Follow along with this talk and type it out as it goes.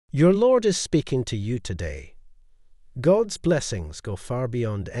Your Lord is speaking to you today. God's blessings go far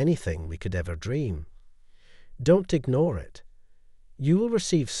beyond anything we could ever dream. Don't ignore it. You will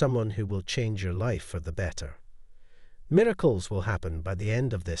receive someone who will change your life for the better. Miracles will happen by the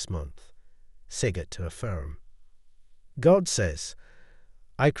end of this month. Sig it to affirm. God says,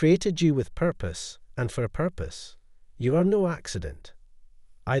 I created you with purpose and for a purpose. You are no accident.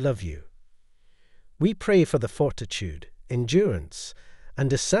 I love you. We pray for the fortitude, endurance, and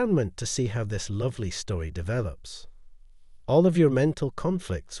discernment to see how this lovely story develops. All of your mental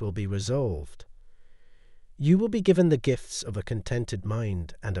conflicts will be resolved. You will be given the gifts of a contented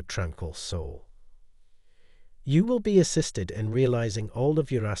mind and a tranquil soul. You will be assisted in realizing all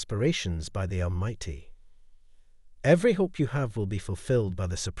of your aspirations by the Almighty. Every hope you have will be fulfilled by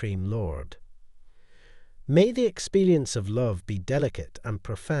the Supreme Lord. May the experience of love be delicate and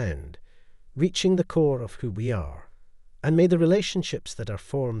profound, reaching the core of who we are, and may the relationships that are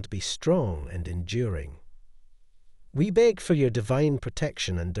formed be strong and enduring. We beg for your divine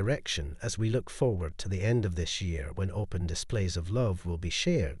protection and direction as we look forward to the end of this year when open displays of love will be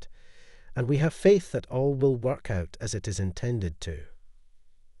shared, and we have faith that all will work out as it is intended to.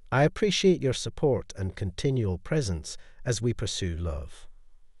 I appreciate your support and continual presence as we pursue love.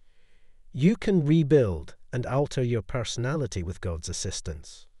 You can rebuild and alter your personality with God's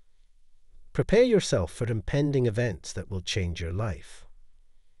assistance. Prepare yourself for impending events that will change your life.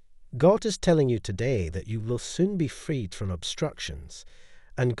 God is telling you today that you will soon be freed from obstructions,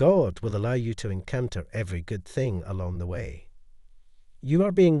 and God will allow you to encounter every good thing along the way. You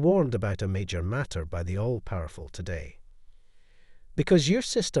are being warned about a major matter by the All-Powerful today. Because your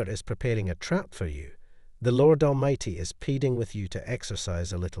sister is preparing a trap for you, the Lord Almighty is pleading with you to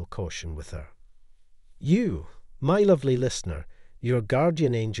exercise a little caution with her. You, my lovely listener, your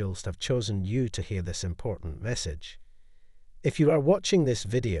guardian angels have chosen you to hear this important message. If you are watching this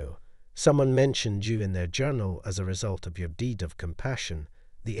video, someone mentioned you in their journal as a result of your deed of compassion,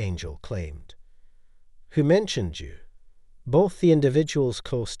 the angel claimed. Who mentioned you? Both the individuals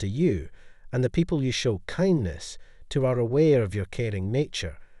close to you and the people you show kindness to are aware of your caring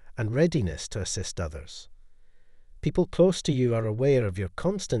nature and readiness to assist others. People close to you are aware of your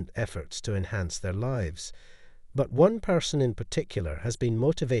constant efforts to enhance their lives, but one person in particular has been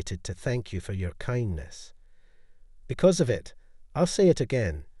motivated to thank you for your kindness. Because of it, I'll say it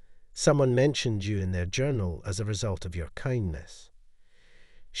again, someone mentioned you in their journal as a result of your kindness.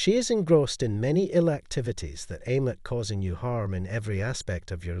 She is engrossed in many ill activities that aim at causing you harm in every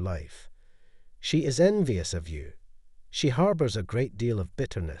aspect of your life. She is envious of you. She harbors a great deal of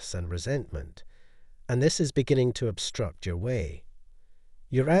bitterness and resentment, and this is beginning to obstruct your way.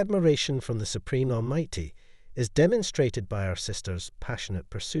 Your admiration from the Supreme Almighty is demonstrated by our sister's passionate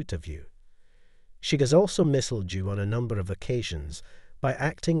pursuit of you. She has also missiled you on a number of occasions by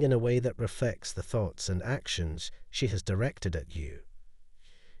acting in a way that reflects the thoughts and actions she has directed at you.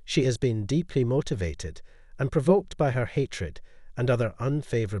 She has been deeply motivated and provoked by her hatred and other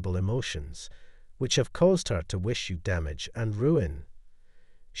unfavorable emotions, which have caused her to wish you damage and ruin.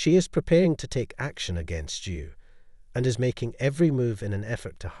 She is preparing to take action against you and is making every move in an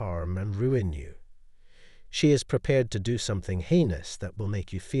effort to harm and ruin you. She is prepared to do something heinous that will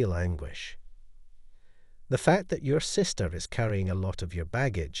make you feel anguish. The fact that your sister is carrying a lot of your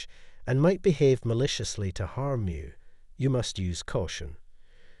baggage and might behave maliciously to harm you, you must use caution.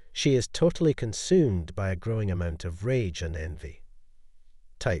 She is totally consumed by a growing amount of rage and envy.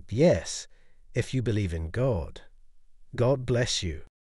 Type yes if you believe in God. God bless you.